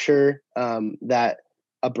incentive structure, that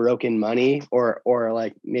a broken money or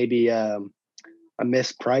like maybe a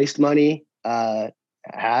mispriced money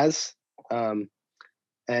has. And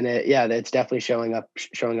it's definitely showing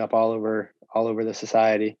up all over the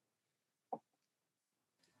society.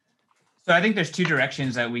 So I think there's two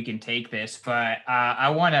directions that we can take this, but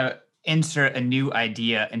I want to insert a new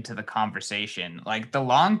idea into the conversation. Like, the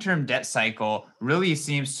long-term debt cycle really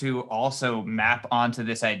seems to also map onto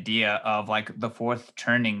this idea of like the fourth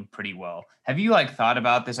turning pretty well. Have you like thought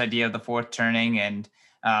about this idea of the fourth turning, and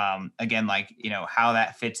again, like, how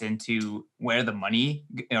that fits into where the money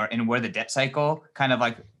and where the debt cycle kind of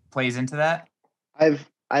like plays into that? I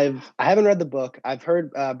haven't read the book. I've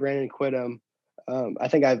heard Brandon Quittem. I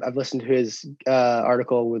think I've listened to his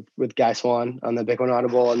article with Guy Swan on the Bitcoin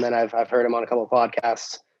Audible, and then I've heard him on a couple of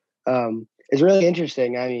podcasts. It's really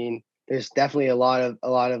interesting. I mean, there's definitely a lot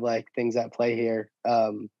of like things at play here,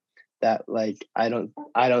 that like I don't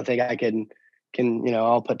think I can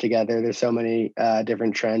all put together. There's so many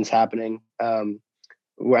different trends happening.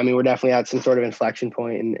 We're definitely at some sort of inflection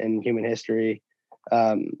point in human history.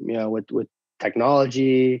 With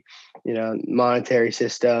technology, monetary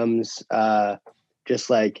systems,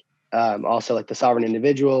 just like also like the sovereign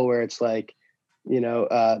individual, where it's like,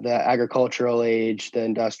 the agricultural age, the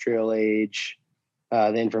industrial age,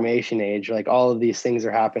 the information age, like all of these things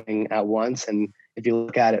are happening at once. And if you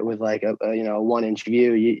look at it with like a 1-inch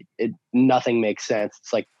view, nothing makes sense.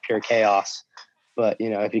 It's like pure chaos. But,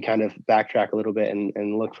 if you kind of backtrack a little bit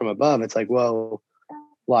and look from above, it's like, whoa, a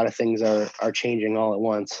lot of things are changing all at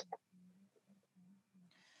once.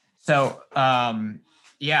 So,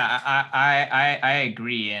 yeah, I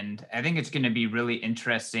agree. And I think it's going to be really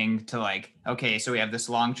interesting to like, okay, so we have this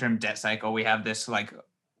long-term debt cycle. We have this like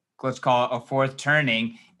let's call it a fourth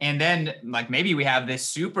turning. And then like maybe we have this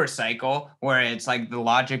super cycle where it's like the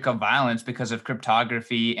logic of violence because of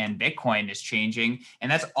cryptography and Bitcoin is changing.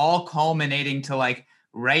 And that's all culminating to like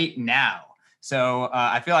right now. So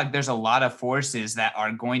I feel like there's a lot of forces that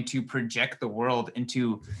are going to project the world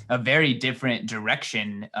into a very different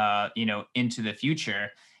direction, into the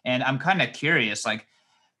future. And I'm kind of curious, like,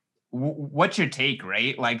 what's your take,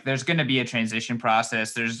 right? Like, there's going to be a transition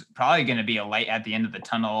process. There's probably going to be a light at the end of the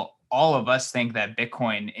tunnel. All of us think that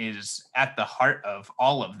Bitcoin is at the heart of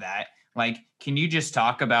all of that. Like, can you just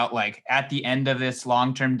talk about like at the end of this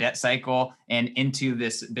long-term debt cycle and into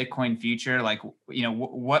this Bitcoin future, like,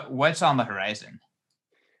 what's on the horizon?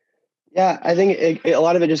 Yeah, I think a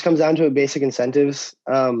lot of it just comes down to basic incentives.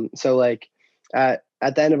 So like at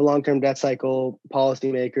the end of a long-term debt cycle,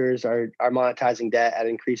 policymakers are monetizing debt at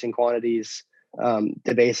increasing quantities,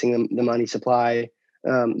 debasing the money supply.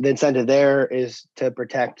 The incentive there is to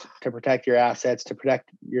protect your assets, to protect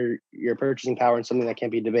your purchasing power in something that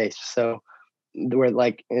can't be debased. So we're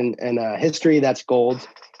like in history, that's gold.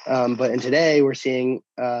 But in today, we're seeing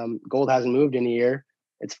gold hasn't moved in a year.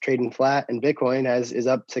 It's trading flat, and Bitcoin is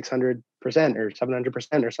up 600% or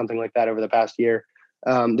 700% or something like that over the past year.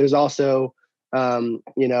 There's also,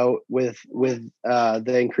 with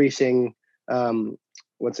the increasing,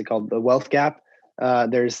 what's it called, the wealth gap.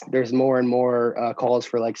 There's more and more calls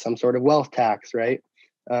for like some sort of wealth tax, right?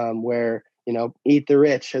 Where eat the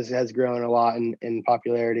rich has grown a lot in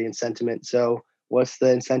popularity and sentiment. So what's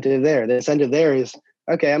the incentive there? The incentive there is,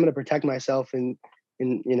 okay, I'm going to protect myself and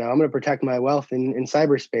I'm going to protect my wealth in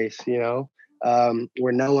cyberspace,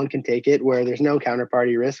 where no one can take it, where there's no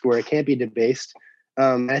counterparty risk, where it can't be debased.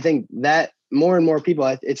 I think that more and more people,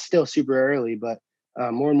 it's still super early, but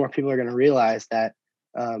more and more people are going to realize that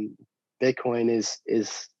Bitcoin is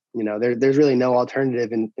there's really no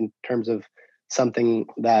alternative in terms of something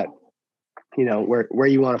that, where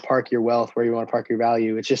you want to park your wealth, where you want to park your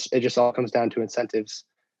value. It just all comes down to incentives.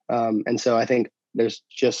 And so I think there's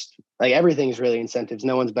just like everything's really incentives.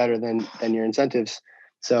 No one's better than your incentives.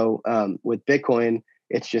 So with Bitcoin,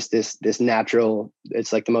 it's just this natural,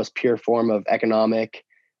 it's like the most pure form of economic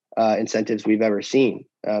incentives we've ever seen.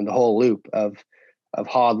 The whole loop of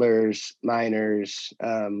hodlers, miners,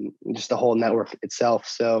 just the whole network itself.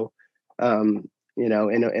 So,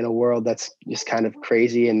 in a world that's just kind of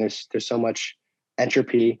crazy and there's so much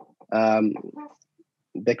entropy,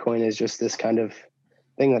 Bitcoin is just this kind of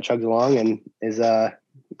thing that chugs along and is a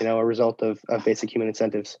result of basic human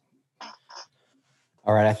incentives.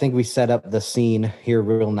 All right, I think we set up the scene here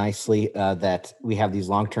real nicely, that we have these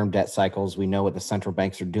long-term debt cycles. We know what the central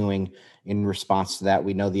banks are doing in response to that.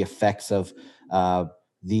 We know the effects of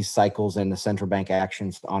these cycles and the central bank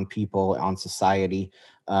actions on people, on society,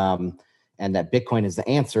 and that Bitcoin is the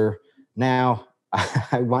answer. Now,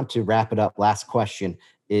 I want to wrap it up. Last question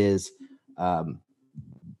is,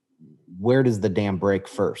 where does the dam break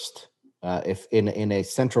first? If in a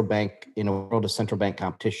central bank, in a world of central bank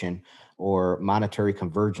competition or monetary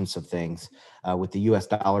convergence of things, with the US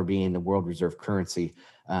dollar being the world reserve currency,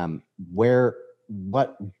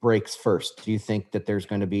 what breaks first? Do you think that there's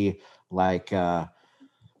going to be like a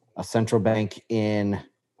central bank in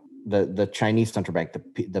the Chinese central bank,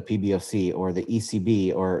 the PBOC or the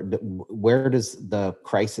ECB, or where does the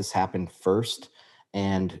crisis happen first,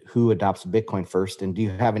 and who adopts Bitcoin first? And do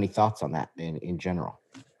you have any thoughts on that in general?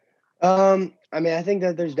 I think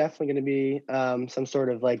that there's definitely going to be some sort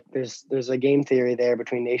of like there's a game theory there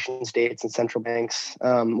between nation states and central banks,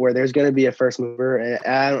 where there's going to be a first mover, and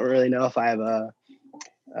I don't really know if I have a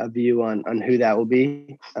view on who that will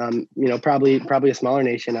be. Probably a smaller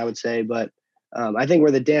nation, I would say, but I think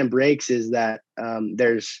where the dam breaks is that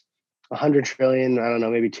there's 100 trillion, I don't know,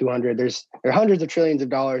 maybe 200. There are hundreds of trillions of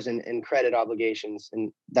dollars in credit obligations,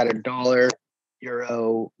 and that are dollar,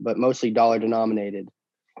 euro, but mostly dollar denominated.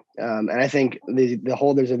 And I think the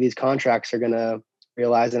holders of these contracts are going to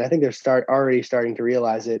realize, and I think they're already starting to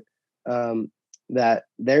realize it, that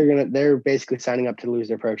they're basically signing up to lose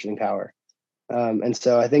their purchasing power. And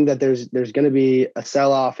so I think that there's going to be a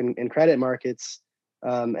sell-off in credit markets,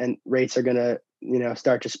 and rates are going to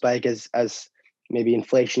start to spike as maybe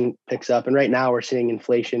inflation picks up. And right now we're seeing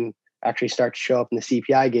inflation actually start to show up in the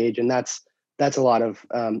CPI gauge, and that's a lot of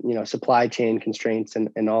supply chain constraints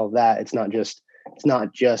and all of that. It's not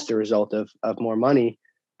just a result of more money,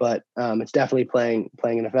 but it's definitely playing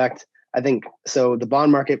an effect. I think so. The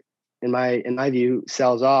bond market, in my view,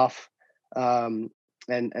 sells off, and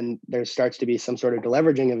there starts to be some sort of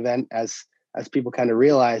deleveraging event as people kind of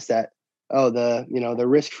realize that, the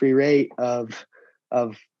risk-free rate of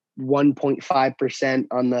 1.5%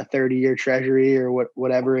 on the 30-year treasury or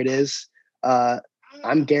whatever it is,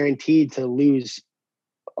 I'm guaranteed to lose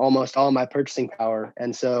almost all my purchasing power.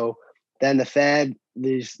 And so then the Fed,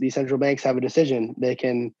 these central banks have a decision. They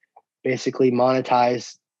can basically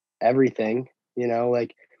monetize everything,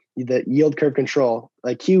 like the yield curve control.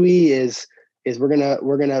 Like QE is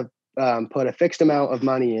we're gonna put a fixed amount of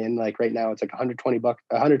money in. Like right now, it's like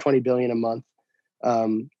 $120 billion a month,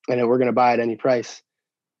 and we're gonna buy at any price.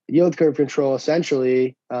 Yield curve control,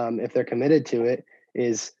 essentially, if they're committed to it,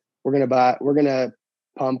 is we're gonna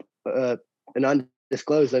pump an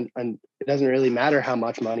undisclosed, and it doesn't really matter how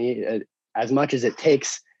much money, as much as it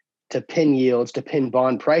takes to pin yields, to pin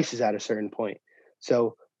bond prices at a certain point.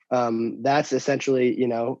 So that's essentially,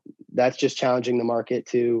 that's just challenging the market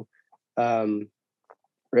to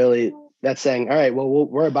really, that's saying, all right, well,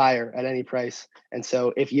 we're a buyer at any price. And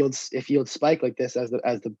so if yields spike like this, as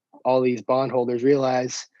all these bondholders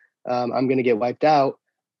realize I'm going to get wiped out,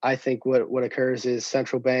 I think what occurs is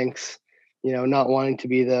central banks, not wanting to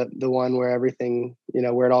be the one where everything,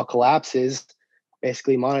 where it all collapses,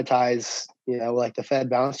 basically monetize, like the Fed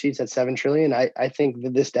balance sheets at 7 trillion. I think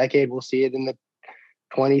that this decade we'll see it in the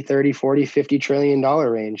 20, 30, 40, $50 trillion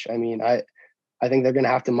range. I mean, I think they're going to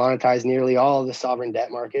have to monetize nearly all of the sovereign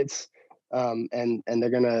debt markets. And they're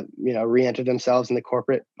going to, re-enter themselves in the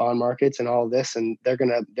corporate bond markets and all of this. And they're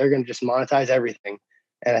going to just monetize everything.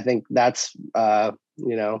 And I think that's,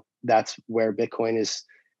 that's where Bitcoin is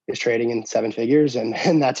trading in 7 figures.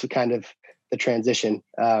 And that's kind of the transition.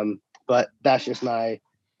 But that's just my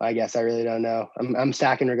guess. I really don't know. I'm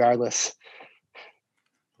stacking regardless.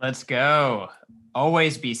 Let's go.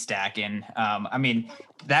 Always be stacking. I mean,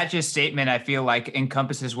 that just statement, I feel like,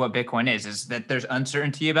 encompasses what Bitcoin is that there's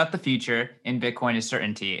uncertainty about the future, and Bitcoin is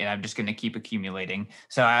certainty, and I'm just going to keep accumulating.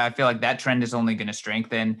 So I feel like that trend is only going to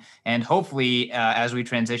strengthen. And hopefully, as we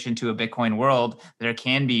transition to a Bitcoin world, there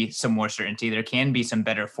can be some more certainty. There can be some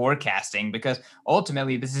better forecasting, because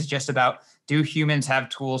ultimately, this is just about, do humans have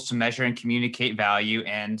tools to measure and communicate value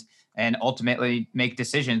and ultimately make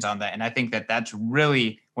decisions on that? And I think that that's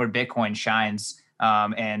really where Bitcoin shines,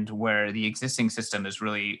 and where the existing system is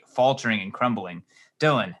really faltering and crumbling.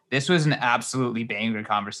 Dylan, this was an absolutely banger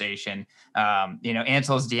conversation.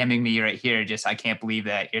 Ansel's DMing me right here. I can't believe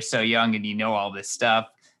that you're so young and you know all this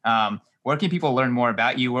stuff. Where can people learn more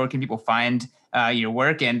about you? Where can people find your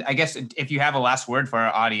work? And I guess if you have a last word for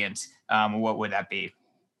our audience, what would that be?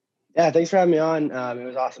 Yeah, thanks for having me on. It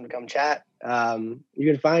was awesome to come chat. You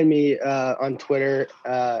can find me on Twitter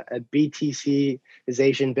at BTCization,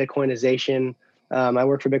 Bitcoinization. I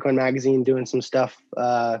work for Bitcoin Magazine doing some stuff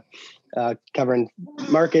covering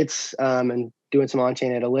markets and doing some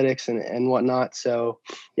on-chain analytics and whatnot. So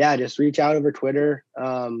yeah, just reach out over Twitter.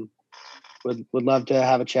 Would love to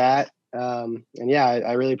have a chat. And yeah,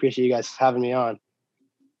 I really appreciate you guys having me on.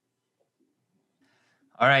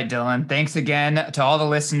 All right, Dylan. Thanks again to all the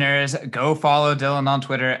listeners. Go follow Dylan on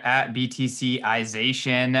Twitter at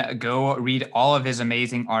BTCization. Go read all of his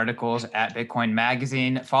amazing articles at Bitcoin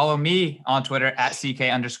Magazine. Follow me on Twitter at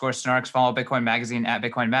CK_Snarks. Follow Bitcoin Magazine at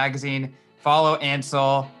Bitcoin Magazine. Follow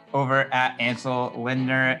Ansel over at Ansel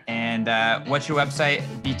Lindner. And what's your website?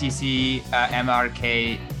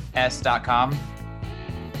 BTCMRKS.com.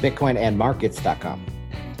 Bitcoinandmarkets.com.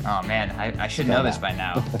 Oh man, I should know this by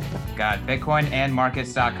now. God,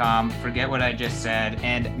 bitcoinandmarkets.com. Forget what I just said.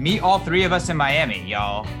 And meet all three of us in Miami,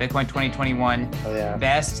 y'all. Bitcoin 2021,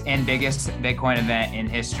 best and biggest Bitcoin event in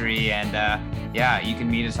history. And yeah, you can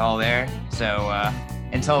meet us all there. So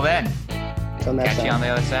until then, catch you on the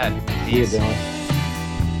other side. Peace. See you, Dylan.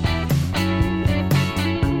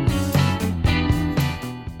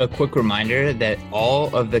 A quick reminder that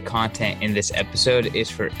all of the content in this episode is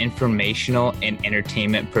for informational and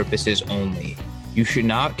entertainment purposes only. You should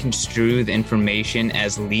not construe the information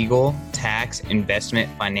as legal, tax, investment,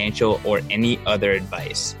 financial, or any other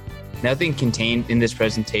advice. Nothing contained in this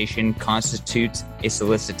presentation constitutes a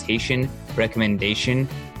solicitation, recommendation,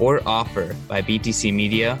 or offer by BTC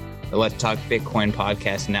Media, the Let's Talk Bitcoin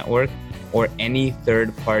Podcast Network, or any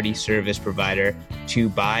third-party service provider to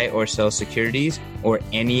buy or sell securities or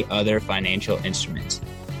any other financial instruments.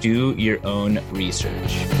 Do your own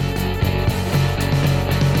research.